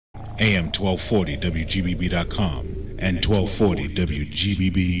AM 1240 WGBB.com and 1240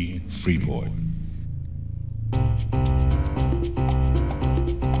 WGBB Freeport.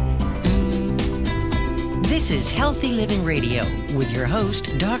 This is Healthy Living Radio with your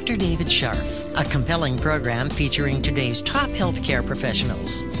host, Dr. David Scharf, a compelling program featuring today's top healthcare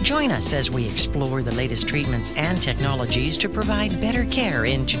professionals. Join us as we explore the latest treatments and technologies to provide better care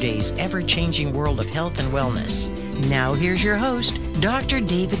in today's ever-changing world of health and wellness. Now here's your host, Dr.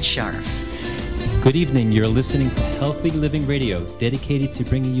 David Scharf. Good evening. You're listening to Healthy Living Radio, dedicated to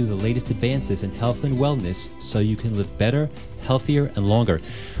bringing you the latest advances in health and wellness so you can live better, healthier, and longer.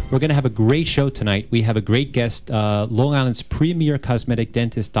 We're going to have a great show tonight. We have a great guest, Long Island's premier cosmetic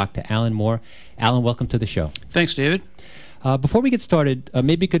dentist, Dr. Alan Mohr. Alan, welcome to the show. Thanks, David. Before we get started,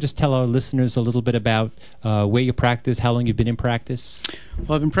 maybe you could just tell our listeners a little bit about where you practice, how long you've been in practice.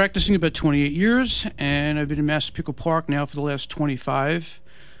 Well, I've been practicing about 28 years, and I've been in Massapequa Park now for the last 25.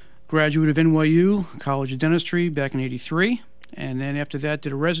 Graduate of NYU, College of Dentistry, back in '83. And then after that,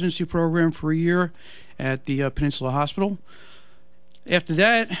 did a residency program for a year at the Peninsula Hospital. After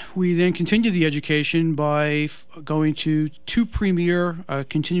that, we then continued the education by going to two premier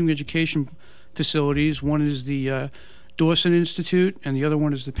continuing education facilities. One is the Dawson Institute, and the other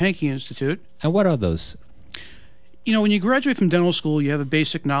one is the Pankey Institute. And what are those? You know, when you graduate from dental school, you have a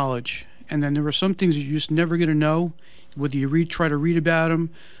basic knowledge, and then there are some things that you're just never going to know, whether you try to read about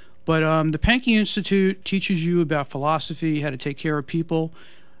them. But the Pankey Institute teaches you about philosophy, how to take care of people.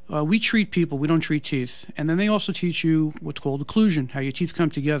 We treat people, we don't treat teeth. And then they also teach you what's called occlusion, how your teeth come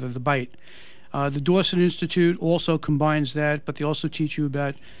together, the bite. The Dawson Institute also combines that, but they also teach you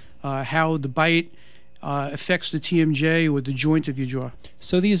about how the bite affects the TMJ or the joint of your jaw.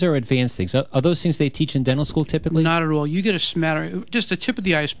 So these are advanced things. Are those things they teach in dental school typically? Not at all. You get a smatter, just the tip of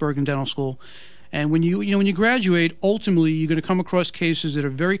the iceberg in dental school. And when you graduate, ultimately you're going to come across cases that are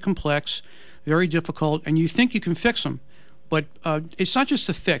very complex, very difficult, and you think you can fix them. But it's not just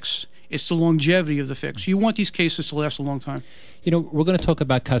the fix, it's the longevity of the fix. You want these cases to last a long time. You know, we're going to talk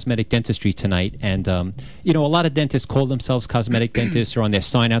about cosmetic dentistry tonight, and, you know, a lot of dentists call themselves cosmetic dentists or on their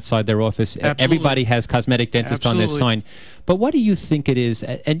sign outside their office. Absolutely. Everybody has cosmetic dentist on their sign. But what do you think it is,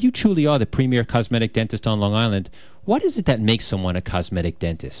 and you truly are the premier cosmetic dentist on Long Island, what is it that makes someone a cosmetic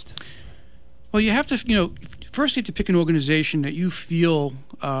dentist? Well, you have to, first you have to pick an organization that you feel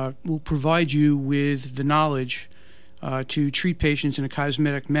will provide you with the knowledge to treat patients in a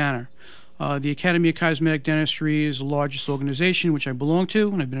cosmetic manner. The Academy of Cosmetic Dentistry is the largest organization which I belong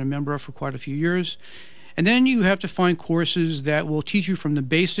to, and I've been a member of for quite a few years. And then you have to find courses that will teach you from the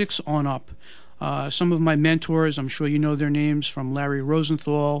basics on up. Some of my mentors, I'm sure you know their names, from Larry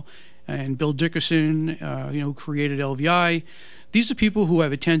Rosenthal and Bill Dickerson, who created LVI. These are people who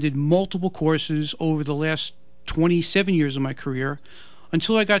have attended multiple courses over the last 27 years of my career,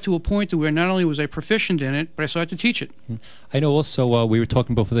 until I got to a point where not only was I proficient in it, but I started to teach it. I know also, we were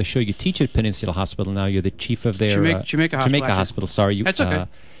talking before the show, you teach at Peninsula Hospital now. You're the chief of their... Jamaica Hospital, sorry. That's okay.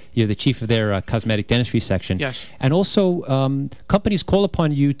 You're the chief of their cosmetic dentistry section. Yes. And also, companies call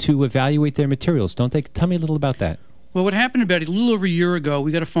upon you to evaluate their materials, don't they? Tell me a little about that. Well, what happened about a little over a year ago,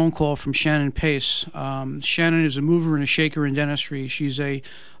 we got a phone call from Shannon Pace. Shannon is a mover and a shaker in dentistry. She's a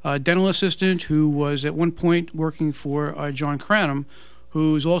dental assistant who was at one point working for John Cranham,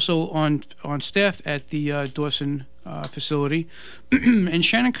 who's also on staff at the Dawson facility. And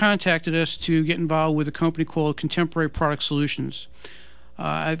Shannon contacted us to get involved with a company called Contemporary Product Solutions.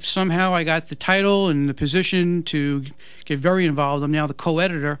 Somehow I got the title and the position to get very involved. I'm now the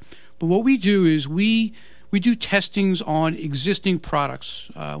co-editor. But what we do is we do testings on existing products.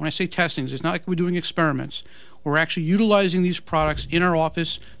 When I say testings, it's not like we're doing experiments. We're actually utilizing these products in our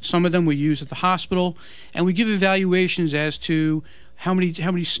office. Some of them we use at the hospital, and we give evaluations as to how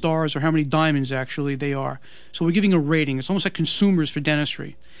many stars or how many diamonds actually they are. So we're giving a rating. It's almost like consumers for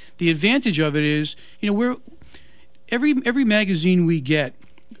dentistry. The advantage of it is, every magazine we get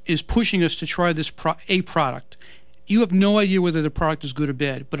is pushing us to try this product. You have no idea whether the product is good or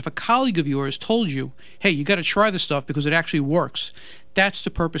bad. But if a colleague of yours told you, hey, you got to try this stuff because it actually works, that's the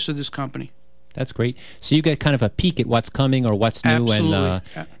purpose of this company. That's great. So you get kind of a peek at what's coming or what's new. Absolutely.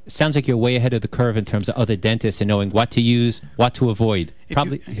 And it sounds like you're way ahead of the curve in terms of other dentists and knowing what to use, what to avoid.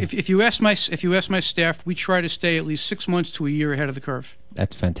 If you ask my staff, we try to stay at least 6 months to a year ahead of the curve.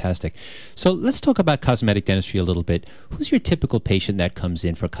 That's fantastic. So let's talk about cosmetic dentistry a little bit. Who's your typical patient that comes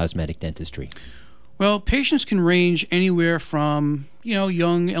in for cosmetic dentistry? Well, patients can range anywhere from,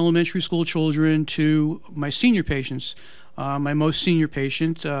 young elementary school children to my senior patients. My most senior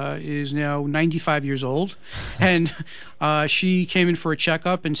patient is now 95 years old, and she came in for a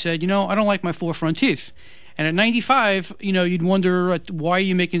checkup and said, I don't like my 4 front teeth. And at 95, you'd wonder why are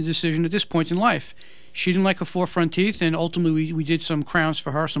you making a decision at this point in life. She didn't like her forefront teeth, and ultimately we did some crowns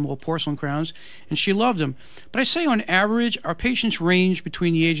for her, some old porcelain crowns, and she loved them. But I say on average, our patients range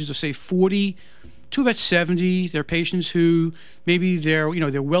between the ages of, say, 40 to about 70. They're patients who maybe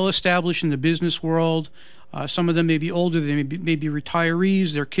they're well established in the business world. Some of them may be older. They may be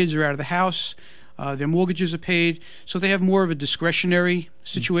retirees. Their kids are out of the house. Their mortgages are paid, so they have more of a discretionary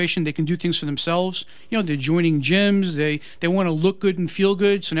situation. They can do things for themselves. They're joining gyms. They want to look good and feel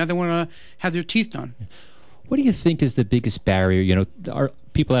good, so now they want to have their teeth done. What do you think is the biggest barrier? Our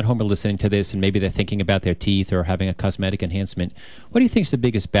people at home are listening to this, and maybe they're thinking about their teeth or having a cosmetic enhancement. What do you think is the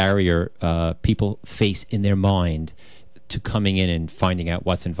biggest barrier people face in their mind to coming in and finding out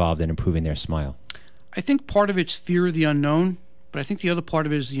what's involved in improving their smile? I think part of it's fear of the unknown, but I think the other part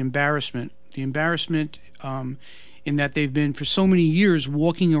of it is the embarrassment. The embarrassment in that they've been for so many years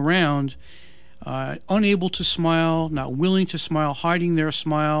walking around unable to smile, not willing to smile, hiding their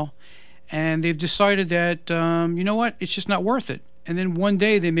smile, and they've decided that, it's just not worth it. And then one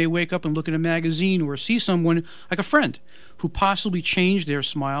day they may wake up and look at a magazine or see someone, like a friend, who possibly changed their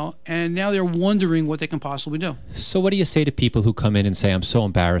smile, and now they're wondering what they can possibly do. So what do you say to people who come in and say, I'm so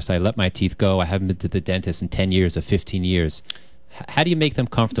embarrassed, I let my teeth go, I haven't been to the dentist in 10 years or 15 years. How do you make them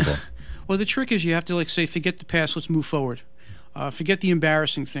comfortable? Well, the trick is you have to say, forget the past, let's move forward. Forget the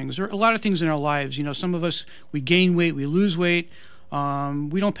embarrassing things. There are a lot of things in our lives. Some of us, we gain weight, we lose weight.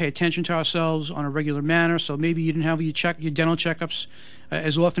 We don't pay attention to ourselves on a regular manner, so maybe you didn't have your dental checkups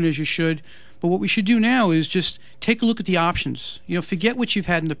as often as you should. But what we should do now is just take a look at the options. Forget what you've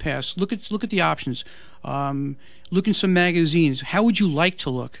had in the past. Look at the options. Look in some magazines. How would you like to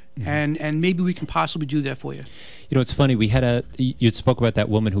look? Mm-hmm. And maybe we can possibly do that for you. It's funny. You spoke about that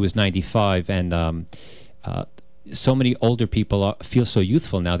woman who was 95, and so many older people feel so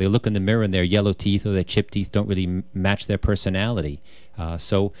youthful now. They look in the mirror and their yellow teeth or their chipped teeth don't really match their personality.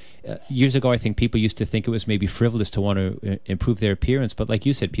 So years ago, I think people used to think it was maybe frivolous to want to improve their appearance. But like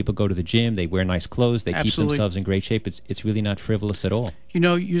you said, people go to the gym, they wear nice clothes, they keep themselves in great shape. It's really not frivolous at all.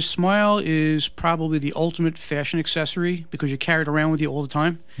 Your smile is probably the ultimate fashion accessory because you carry it around with you all the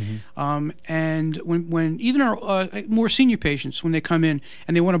time. Mm-hmm. And when even our more senior patients, when they come in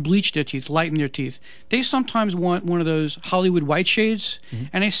and they want to bleach their teeth, lighten their teeth, they sometimes want one of those Hollywood white shades. Mm-hmm.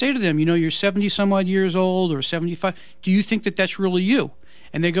 And I say to them, you're 70 some odd years old or 75. Do you think that that's really you?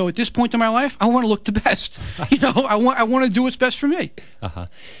 And they go, at this point in my life, I want to look the best. I want to do what's best for me. Uh-huh.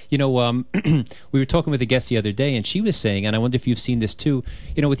 We were talking with a guest the other day, and she was saying, and I wonder if you've seen this too,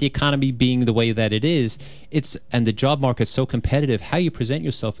 with the economy being the way that it is, and the job market's so competitive, how you present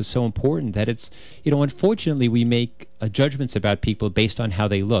yourself is so important that it's, unfortunately, we make judgments about people based on how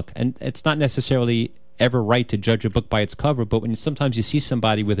they look. And it's not necessarily ever right to judge a book by its cover, but when sometimes you see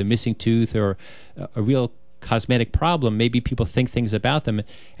somebody with a missing tooth or a real cosmetic problem, maybe people think things about them.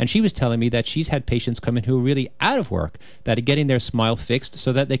 And she was telling me that she's had patients come in who are really out of work, that are getting their smile fixed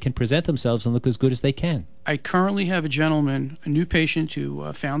so that they can present themselves and look as good as they can. I currently have a new patient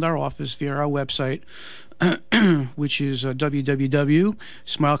who found our office via our website, which is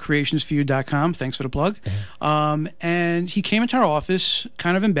www.smilecreationsforyou.com. Thanks for the plug. And he came into our office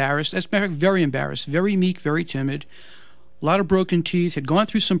kind of embarrassed, as a matter of fact, very embarrassed, very meek, very timid, a lot of broken teeth, had gone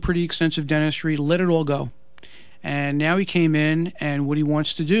through some pretty extensive dentistry, let it all go. And now he came in, and what he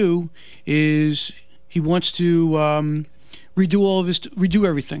wants to do is he wants to redo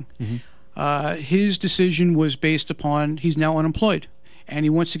everything. Mm-hmm. His decision was based upon he's now unemployed, and he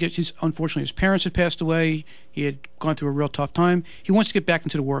wants to get unfortunately his parents had passed away. He had gone through a real tough time. He wants to get back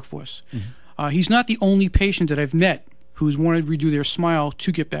into the workforce. Mm-hmm. He's not the only patient that I've met who's wanted to redo their smile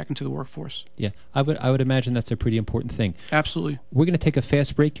to get back into the workforce. Yeah, I would imagine that's a pretty important thing. Absolutely. We're going to take a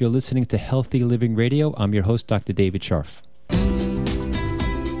fast break. You're listening to Healthy Living Radio. I'm your host, Dr. David Scharf.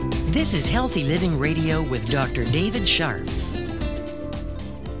 This is Healthy Living Radio with Dr. David Scharf.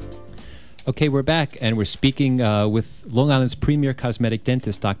 Okay, we're back, and we're speaking with Long Island's premier cosmetic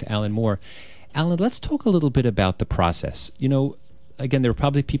dentist, Dr. Alan Mohr. Alan, let's talk a little bit about the process. Again, there are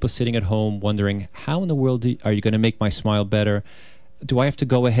probably people sitting at home wondering, how in the world are you going to make my smile better? Do I have to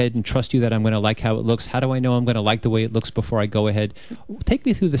go ahead and trust you that I'm going to like how it looks? How do I know I'm going to like the way it looks before I go ahead? Take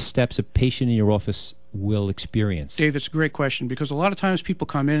me through the steps a patient in your office will experience. Dave, it's a great question, because a lot of times people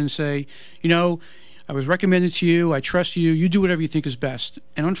come in and say, I was recommended to you, I trust you, you do whatever you think is best.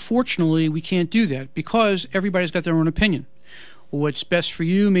 And unfortunately, we can't do that because everybody's got their own opinion. What's best for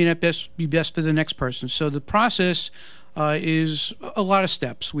you may not be best for the next person. So the process is a lot of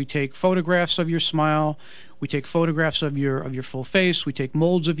steps. We take photographs of your smile, we take photographs of your full face, we take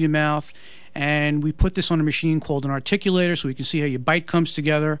molds of your mouth, and we put this on a machine called an articulator so we can see how your bite comes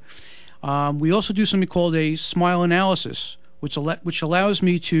together. We also do something called a smile analysis, which allows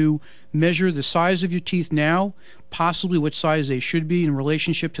me to measure the size of your teeth now, possibly what size they should be in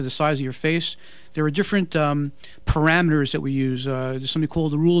relationship to the size of your face. There are different parameters that we use. There's something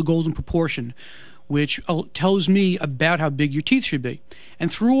called the rule of golden proportion, which tells me about how big your teeth should be.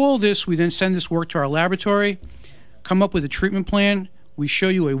 And through all this, we then send this work to our laboratory, come up with a treatment plan. We show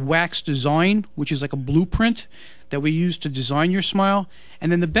you a wax design, which is like a blueprint that we use to design your smile.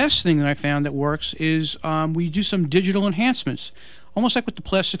 And then the best thing that I found that works is we do some digital enhancements, almost like what the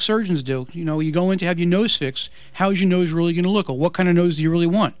plastic surgeons do. You know, you go in to have your nose fixed. How's your nose really going to look? Or what kind of nose do you really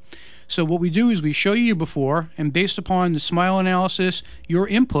want? So what we do is we show you before, and based upon the smile analysis, your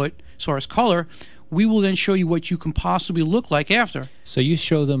input, as far as color, we will then show you what you can possibly look like after. So you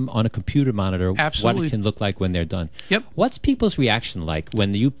show them on a computer monitor Absolutely. what it can look like when they're done. Yep. What's people's reaction like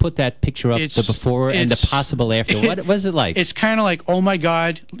when you put that picture up, the before and the possible after? What is it like? It's kind of like, oh my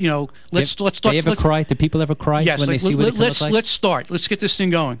God, you know, let's start. Do they ever cry? Do people ever cry yes, when they see what it can look like? Let's start. Let's get this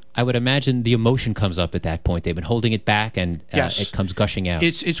thing going. I would imagine the emotion comes up at that point. They've been holding it back, and yes. it comes gushing out.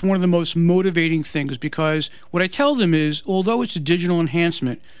 It's one of the most motivating things, because what I tell them is, although it's a digital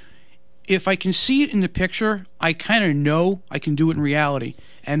enhancement, if I can see it in the picture, I kind of know I can do it in reality.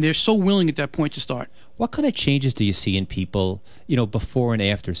 And they're so willing at that point to start. What kind of changes do you see in people, you know, before and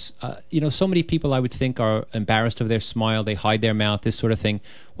after? You know, so many people I would think are embarrassed of their smile. They hide their mouth, this sort of thing.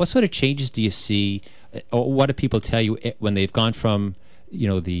 What sort of changes do you see, or what do people tell you when they've gone from, you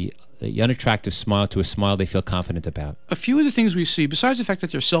know, the unattractive smile to a smile they feel confident about? A few of the things we see, besides the fact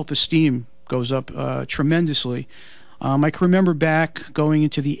that their self-esteem goes up tremendously, I can remember back going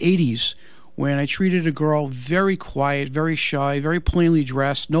into the 80s when I treated a girl very quiet, very shy, very plainly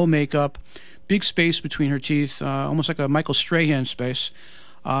dressed, no makeup, big space between her teeth, almost like a Michael Strahan space.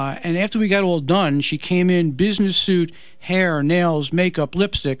 And after we got all done, she came in, business suit, hair, nails, makeup,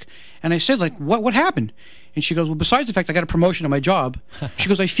 lipstick. And I said, like, what happened? And she goes, well, besides the fact I got a promotion on my job, she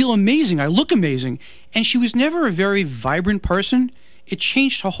goes, I feel amazing. I look amazing. And she was never a very vibrant person. It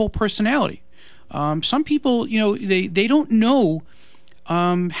changed her whole personality. Some people, you know, they don't know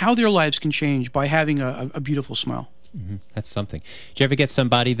how their lives can change by having a beautiful smile. Mm-hmm. That's something. Did you ever get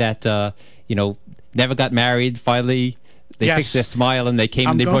somebody that, you know, never got married, finally they yes. fixed their smile and they came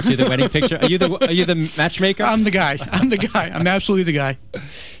and they brought you the wedding picture? Are you the matchmaker? I'm the guy. I'm absolutely the guy. Do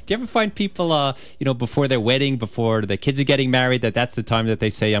you ever find people, you know, before their wedding, before their kids are getting married, that's the time that they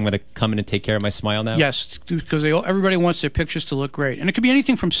say, I'm going to come in and take care of my smile now? Yes, because everybody wants their pictures to look great. And it could be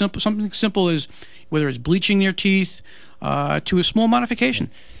anything from something simple as whether it's bleaching their teeth to a small modification.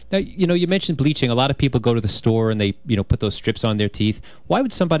 Now, you know, you mentioned bleaching. A lot of people go to the store and they, you know, put those strips on their teeth. Why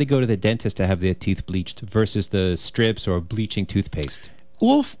would somebody go to the dentist to have their teeth bleached versus the strips or bleaching toothpaste?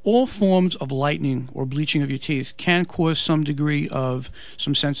 All forms of lightening or bleaching of your teeth can cause some degree of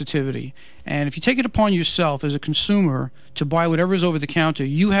some sensitivity. And if you take it upon yourself as a consumer to buy whatever is over the counter,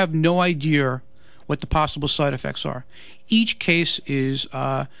 you have no idea what the possible side effects are. Each case is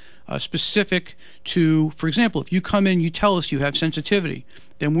specific to, for example, if you come in, you tell us you have sensitivity,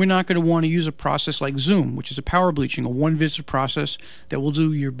 then we're not going to want to use a process like Zoom, which is a power bleaching, a one-visit process that will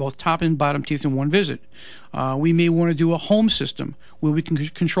do your both top and bottom teeth in one visit. We may want to do a home system where we can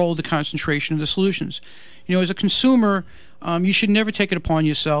control the concentration of the solutions. You know, as a consumer, you should never take it upon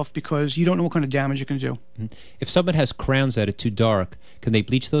yourself because you don't know what kind of damage it can do. If someone has crowns that are too dark, can they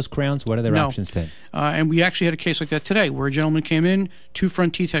bleach those crowns? What are their options then? And we actually had a case like that today where a gentleman came in, two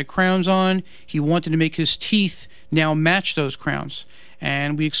front teeth had crowns on. He wanted to make his teeth now match those crowns.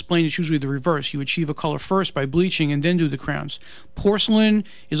 And we explained it's usually the reverse. You achieve a color first by bleaching and then do the crowns. Porcelain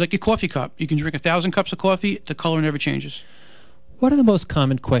is like your coffee cup. You can drink 1,000 cups of coffee, the color never changes. What are the most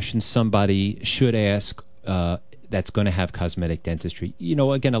common questions somebody should ask that's going to have cosmetic dentistry? You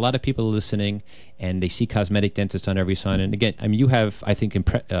know, again, a lot of people are listening and they see cosmetic dentist on every sign. And again, I mean, you have, I think,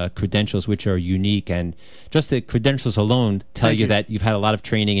 credentials which are unique, and just the credentials alone tell you that you've had a lot of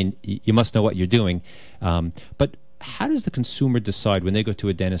training and you must know what you're doing. But how does the consumer decide when they go to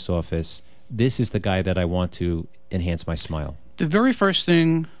a dentist's office, this is the guy that I want to enhance my smile? The very first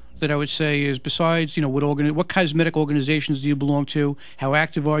thing that I would say is, besides, you know, what cosmetic organizations do you belong to? How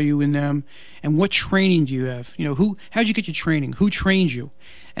active are you in them? And what training do you have? You know, how'd you get your training? Who trained you?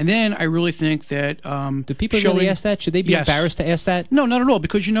 And then I really think that do people really ask that? Should they be embarrassed to ask that? No, not at all.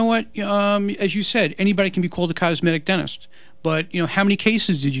 Because you know what? As you said, anybody can be called a cosmetic dentist. But you know, how many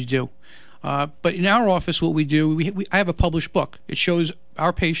cases did you do? But in our office, what we do, I have a published book. It shows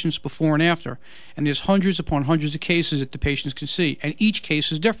our patients before and after. And there's hundreds upon hundreds of cases that the patients can see. And each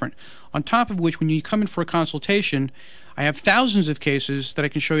case is different. On top of which, when you come in for a consultation, I have thousands of cases that I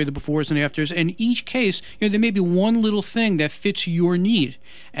can show you the befores and afters, and each case, there may be one little thing that fits your need,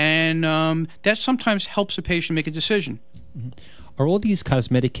 and that sometimes helps a patient make a decision. Mm-hmm. Are all these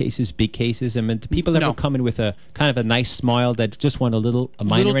cosmetic cases big cases? I mean, do people ever come in with a kind of a nice smile that just want a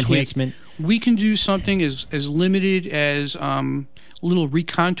minor enhancement? We can do something as limited as little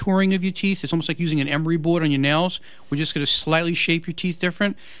recontouring of your teeth. It's almost like using an emery board on your nails. We're just going to slightly shape your teeth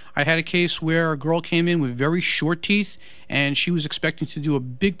different. I had a case where a girl came in with very short teeth, and she was expecting to do a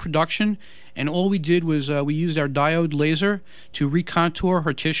big production, and all we did was we used our diode laser to recontour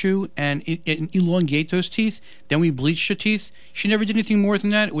her tissue and elongate those teeth. Then we bleached her teeth. She never did anything more than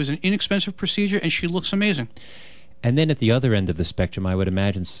that. It was an inexpensive procedure, and she looks amazing. And then at the other end of the spectrum, I would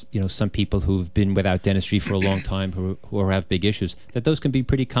imagine, some people who've been without dentistry for a long time who have big issues, that those can be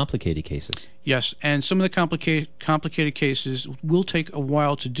pretty complicated cases. Yes, and some of the complicated cases will take a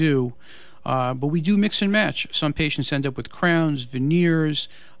while to do, but we do mix and match. Some patients end up with crowns, veneers,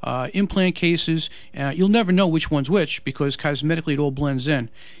 implant cases. You'll never know which one's which because cosmetically it all blends in.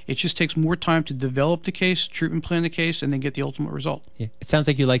 It just takes more time to develop the case, treatment plan the case, and then get the ultimate result. Yeah. It sounds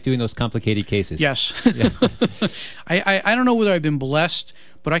like you like doing those complicated cases. Yes. Yeah. I don't know whether I've been blessed,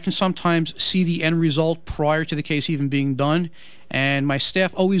 but I can sometimes see the end result prior to the case even being done, and my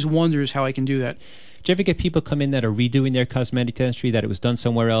staff always wonders how I can do that. Do you ever get people come in that are redoing their cosmetic dentistry, that it was done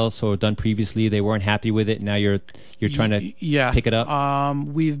somewhere else or done previously, they weren't happy with it, and now you're trying to pick it up?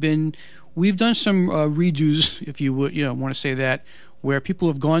 We've done some redos, if you would want to say that, where people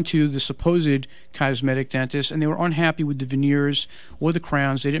have gone to the supposed cosmetic dentist and they were unhappy with the veneers or the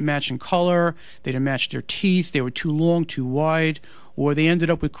crowns. They didn't match in color, they didn't match their teeth, they were too long, too wide, or they ended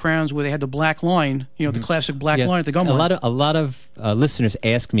up with crowns where they had the black line, the classic black line at the gum line. A lot of listeners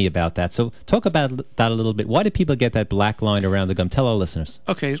ask me about that. So talk about that a little bit. Why do people get that black line around the gum? Tell our listeners.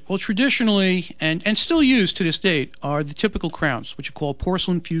 Okay, well, traditionally, and still used to this date, are the typical crowns, which are called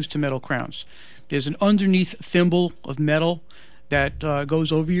porcelain fused to metal crowns. There's an underneath thimble of metal that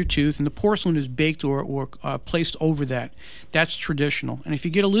goes over your tooth, and the porcelain is baked or placed over that. That's traditional. And if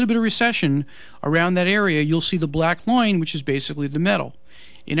you get a little bit of recession around that area, you'll see the black line, which is basically the metal.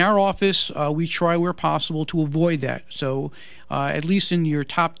 In our office, we try where possible to avoid that. So at least in your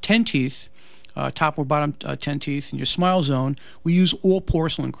top 10 teeth, top or bottom 10 teeth in your smile zone, we use all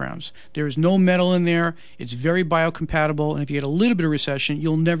porcelain crowns. There is no metal in there. It's very biocompatible, and if you get a little bit of recession,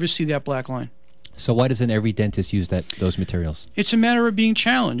 you'll never see that black line. So why doesn't every dentist use those materials? It's a matter of being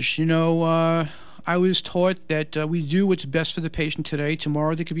challenged. I was taught that we do what's best for the patient today.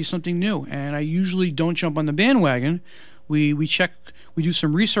 Tomorrow there could be something new, and I usually don't jump on the bandwagon. We do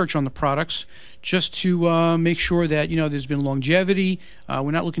some research on the products just to make sure that there's been longevity.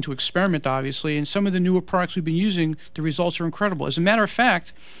 We're not looking to experiment, obviously, and some of the newer products we've been using, the results are incredible. As a matter of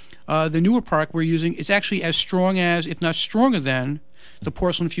fact, the newer product we're using is actually as strong as, if not stronger than, the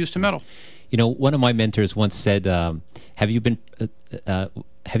porcelain fused to metal. One of my mentors once said, have you been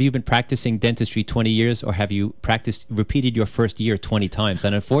practicing dentistry 20 years, or have you repeated your first year 20 times?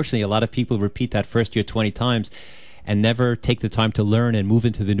 And unfortunately, a lot of people repeat that first year 20 times and never take the time to learn and move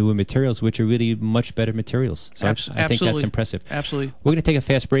into the newer materials, which are really much better materials. So I think that's impressive. Absolutely. We're going to take a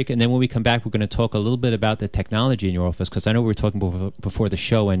fast break, and then when we come back, we're going to talk a little bit about the technology in your office, because I know we were talking before the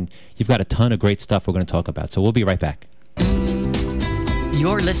show, and you've got a ton of great stuff we're going to talk about. So we'll be right back.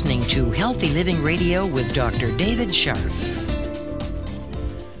 You're listening to Healthy Living Radio with Dr. David Scharf.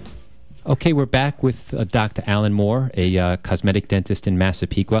 Okay, we're back with Dr. Alan Mohr, a cosmetic dentist in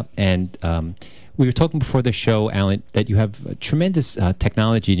Massapequa, and we were talking before the show, Alan, that you have tremendous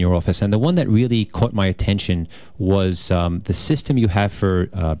technology in your office, and the one that really caught my attention was the system you have for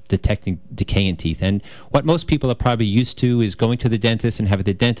detecting decay in teeth. And what most people are probably used to is going to the dentist and having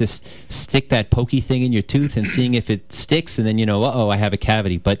the dentist stick that pokey thing in your tooth and seeing if it sticks, and then uh-oh, I have a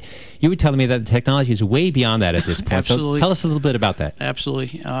cavity. But you were telling me that the technology is way beyond that at this point. Absolutely. So tell us a little bit about that.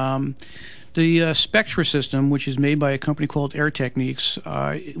 Absolutely. The Spectra system, which is made by a company called Air Techniques,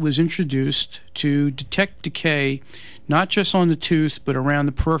 was introduced to detect decay not just on the tooth but around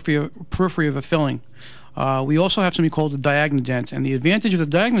the periphery of a filling. We also have something called the Diagnodent, and the advantage of the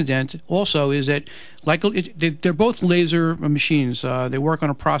Diagnodent also is that they're both laser machines. They work on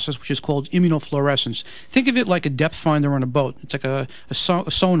a process which is called immunofluorescence. Think of it like a depth finder on a boat. It's like a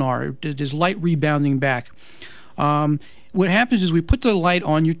sonar. There's light rebounding back. What happens is we put the light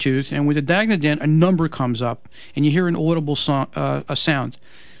on your tooth, and with the Diagnodent, a number comes up, and you hear an audible sound.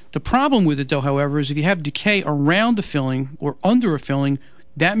 The problem with it, though, however, is if you have decay around the filling or under a filling,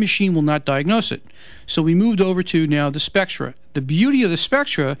 that machine will not diagnose it. So we moved over to now the Spectra. The beauty of the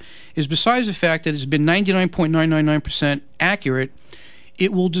Spectra is, besides the fact that it's been 99.999% accurate,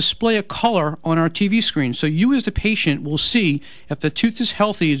 it will display a color on our TV screen. So you as the patient will see if the tooth is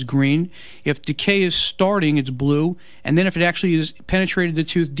healthy, it's green. If decay is starting, it's blue. And then if it actually has penetrated the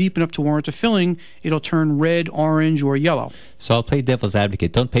tooth deep enough to warrant a filling, it'll turn red, orange, or yellow. So I'll play devil's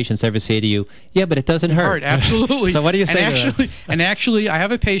advocate. Don't patients ever say to you, yeah, but it doesn't hurt? Absolutely. So what do you say to that? And actually, I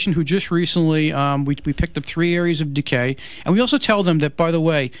have a patient who just recently, we picked up 3 areas of decay. And we also tell them that, by the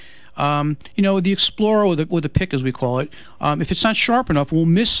way, the Explorer or the pick, as we call it, if it's not sharp enough, we'll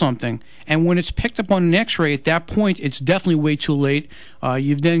miss something. And when it's picked up on an X-ray, at that point, it's definitely way too late.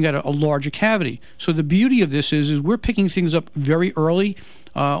 You've then got a larger cavity. So the beauty of this is we're picking things up very early,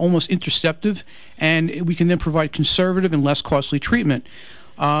 almost interceptive, and we can then provide conservative and less costly treatment.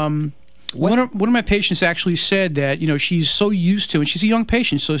 One of my patients actually said that she's so used to, and she's a young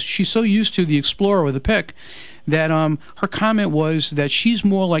patient, so she's so used to the Explorer or the pick, that her comment was that she's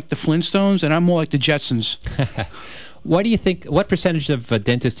more like the Flintstones and I'm more like the Jetsons. What do you think? What percentage of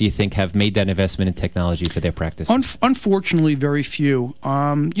dentists do you think have made that investment in technology for their practice? Unfortunately, very few.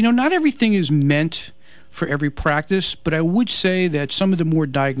 Not everything is meant for every practice, but I would say that some of the more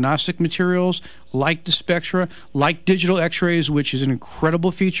diagnostic materials, like the spectra, like digital x-rays, which is an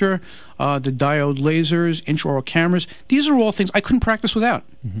incredible feature, the diode lasers, intraoral cameras, these are all things I couldn't practice without.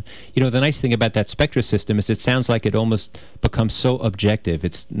 Mm-hmm. The nice thing about that spectra system is it sounds like it almost becomes so objective.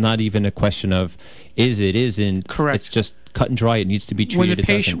 It's not even a question of isn't. Correct. It's just cut and dry. It needs to be treated.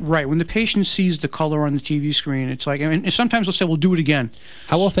 When the patient sees the color on the TV screen, it's like, and sometimes they'll say, "We'll do it again."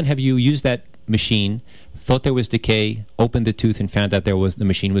 How often have you used that machine, thought there was decay, opened the tooth, and found out the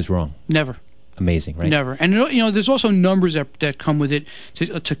machine was wrong? Never. Amazing, right? Never. And there's also numbers that come with it to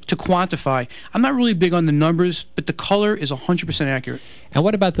quantify. I'm not really big on the numbers, but the color is 100% accurate. And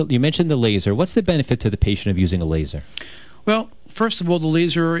what about you mentioned the laser? What's the benefit to the patient of using a laser? Well, first of all, the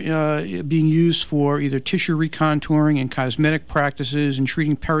laser being used for either tissue recontouring in cosmetic practices and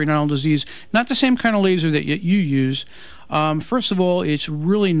treating periodontal disease, not the same kind of laser that you use. First of all, it's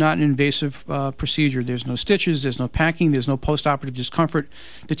really not an invasive procedure. There's no stitches, there's no packing, there's no postoperative discomfort.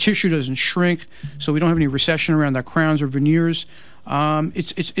 The tissue doesn't shrink, so we don't have any recession around our crowns or veneers.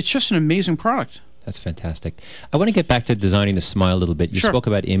 It's just an amazing product. That's fantastic. I want to get back to designing the smile a little bit. You Sure. spoke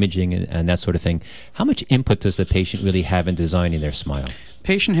about imaging and that sort of thing. How much input does the patient really have in designing their smile?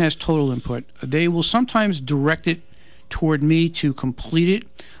 Patient has total input. They will sometimes direct it toward me to complete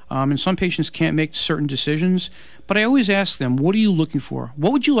it, and some patients can't make certain decisions. But I always ask them, what are you looking for?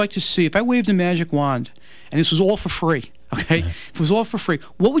 What would you like to see? If I waved a magic wand, and this was all for free, okay? If it was all for free,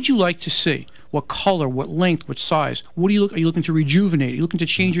 what would you like to see? What color, what length, what size? Are you looking to rejuvenate? Are you looking to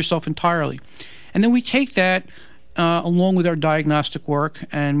change yourself entirely? And then we take that along with our diagnostic work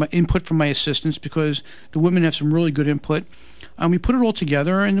and my input from my assistants, because the women have some really good input. We put it all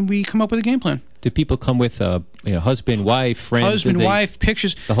together and we come up with a game plan. Do people come with husband, wife, friends? Husband, wife,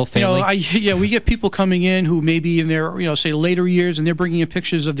 pictures. The whole family? We get people coming in who may be in their, say, later years, and they're bringing in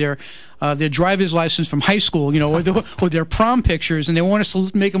pictures of their driver's license from high school, or their prom pictures, and they want us to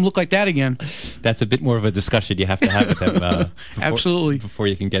make them look like that again. That's a bit more of a discussion you have to have with them Absolutely. Before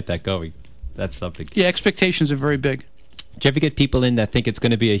you can get that going. That's something. Yeah, expectations are very big. Do you ever get people in that think it's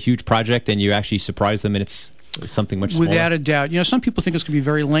going to be a huge project and you actually surprise them and it's something much smaller? Without a doubt. Some people think it's going to be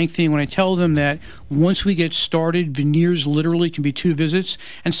very lengthy. And when I tell them that once we get started, veneers literally can be 2 visits.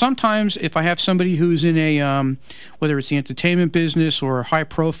 And sometimes if I have somebody who's in a, whether it's the entertainment business or high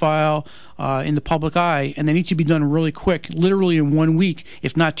profile in the public eye, and they need to be done really quick, literally in 1 week,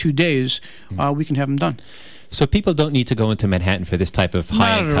 if not 2 days, we can have them done. So people don't need to go into Manhattan for this type of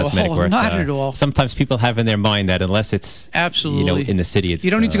high-end cosmetic work. Not at all. Sometimes people have in their mind that unless it's absolutely in the city, it's, you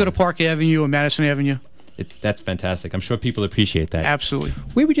don't need to go to Park Avenue or Madison Avenue. That's fantastic. I'm sure people appreciate that. Absolutely.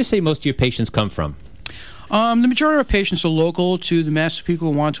 Where would you say most of your patients come from? The majority of our patients are local to the Massapequa,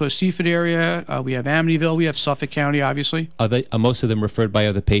 Wantua, Seaford area. We have Amityville. We have Suffolk County, obviously. Are most of them referred by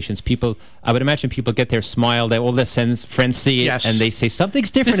other patients? I would imagine people get their smile. All their friends see it, yes, and they say,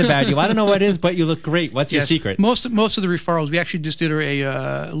 something's different about you. I don't know what it is, but you look great. What's your secret? Most of the referrals, we actually just did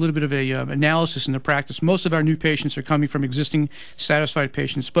a little bit of a analysis in the practice. Most of our new patients are coming from existing satisfied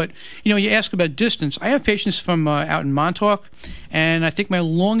patients. But, you ask about distance. I have patients from out in Montauk, and I think my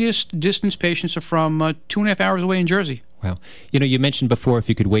longest distance patients are from 2.5 hours away in Jersey. Wow. You mentioned before if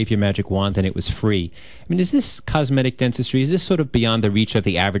you could wave your magic wand and it was free. I mean, is this cosmetic dentistry, is this sort of beyond the reach of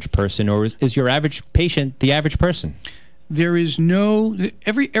the average person, or is your average patient the average person? There is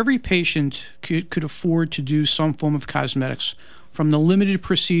every patient could afford to do some form of cosmetics, from the limited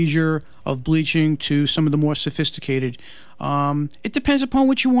procedure of bleaching to some of the more sophisticated. It depends upon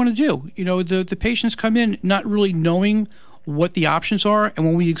what you want to do. The patients come in not really knowing what the options are. And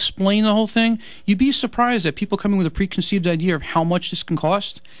when we explain the whole thing, you'd be surprised that people come in with a preconceived idea of how much this can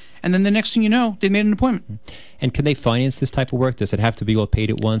cost. And then the next thing you know, they made an appointment. And can they finance this type of work? Does it have to be all paid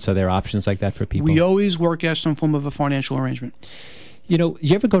at once? Are there options like that for people? We always work out some form of a financial arrangement. You know,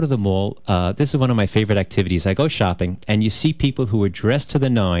 you ever go to the mall? This is one of my favorite activities. I go shopping, and you see people who are dressed to the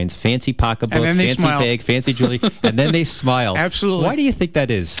nines, fancy pocketbook, fancy smile. bag, fancy jewelry, and then they smile. Absolutely. Why do you think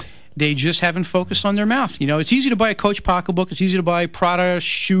that is? They just haven't focused on their mouth. You know, it's easy to buy a Coach pocketbook. It's easy to buy Prada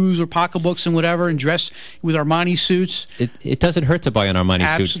shoes or pocketbooks and whatever and dress with Armani suits. It doesn't hurt to buy an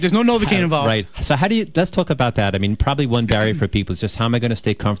Armani suit. There's no Novocaine involved. Right. So let's talk about that. I mean, probably one barrier for people is just how am I going to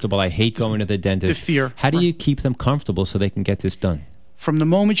stay comfortable? I hate going to the dentist. The fear. How do you keep them comfortable so they can get this done? From the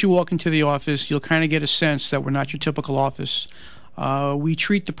moment you walk into the office, you'll kind of get a sense that we're not your typical office. We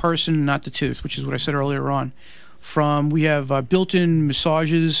treat the person, not the tooth, which is what I said earlier on. We have built-in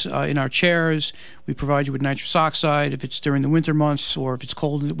massages in our chairs. We provide you with nitrous oxide if it's during the winter months or if it's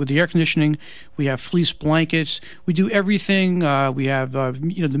cold with the air conditioning. We have fleece blankets. We do everything. We have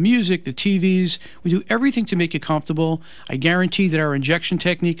the music, the TVs. We do everything to make you comfortable. I guarantee that our injection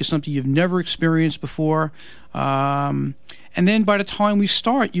technique is something you've never experienced before. And then by the time we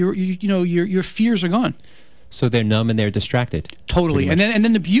start, your fears are gone. So they're numb and they're distracted. Totally. And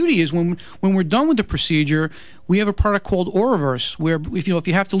then the beauty is when we're done with the procedure, we have a product called Auraverse, where if you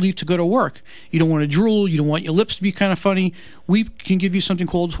have to leave to go to work, you don't want to drool, you don't want your lips to be kind of funny, we can give you something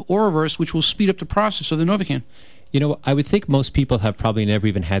called Auraverse, which will speed up the process of the Novocaine. You know, I would think most people have probably never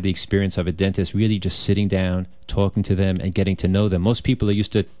even had the experience of a dentist really just sitting down, talking to them, and getting to know them. Most people are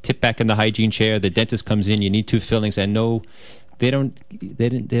used to tip back in the hygiene chair, the dentist comes in, you need 2 fillings, and no... They don't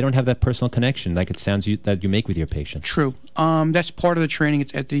have that personal connection like it sounds that you make with your patient. True. That's part of the training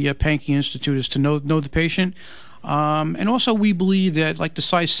at the Pankey Institute is to know the patient. And also we believe that, like the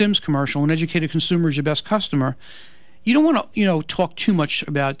Cy Sims commercial, an educated consumer is your best customer. You don't want to talk too much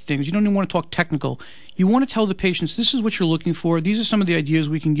about things. You don't even want to talk technical. You want to tell the patients, this is what you're looking for. These are some of the ideas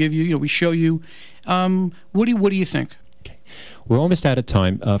we can give you. We show you. What do you think? We're almost out of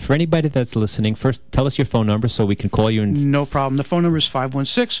time. For anybody that's listening, first tell us your phone number so we can call you. No problem. The phone number is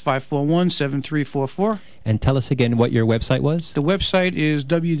 516-541-7344. And tell us again what your website was. The website is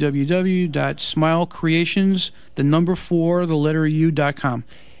www.smilecreations4u.com.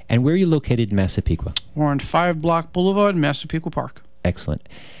 And where are you located in Massapequa? We're on 5 Block Boulevard, Massapequa Park. Excellent.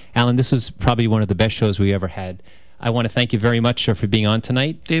 Alan, this was probably one of the best shows we ever had. I want to thank you very much for being on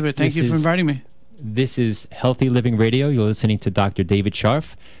tonight. David, thank you for inviting me. This is Healthy Living Radio. You're listening to Dr. David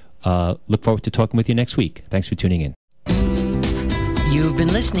Scharf. Look forward to talking with you next week. Thanks for tuning in. You've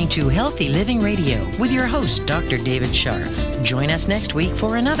been listening to Healthy Living Radio with your host, Dr. David Scharf. Join us next week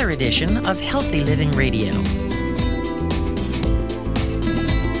for another edition of Healthy Living Radio.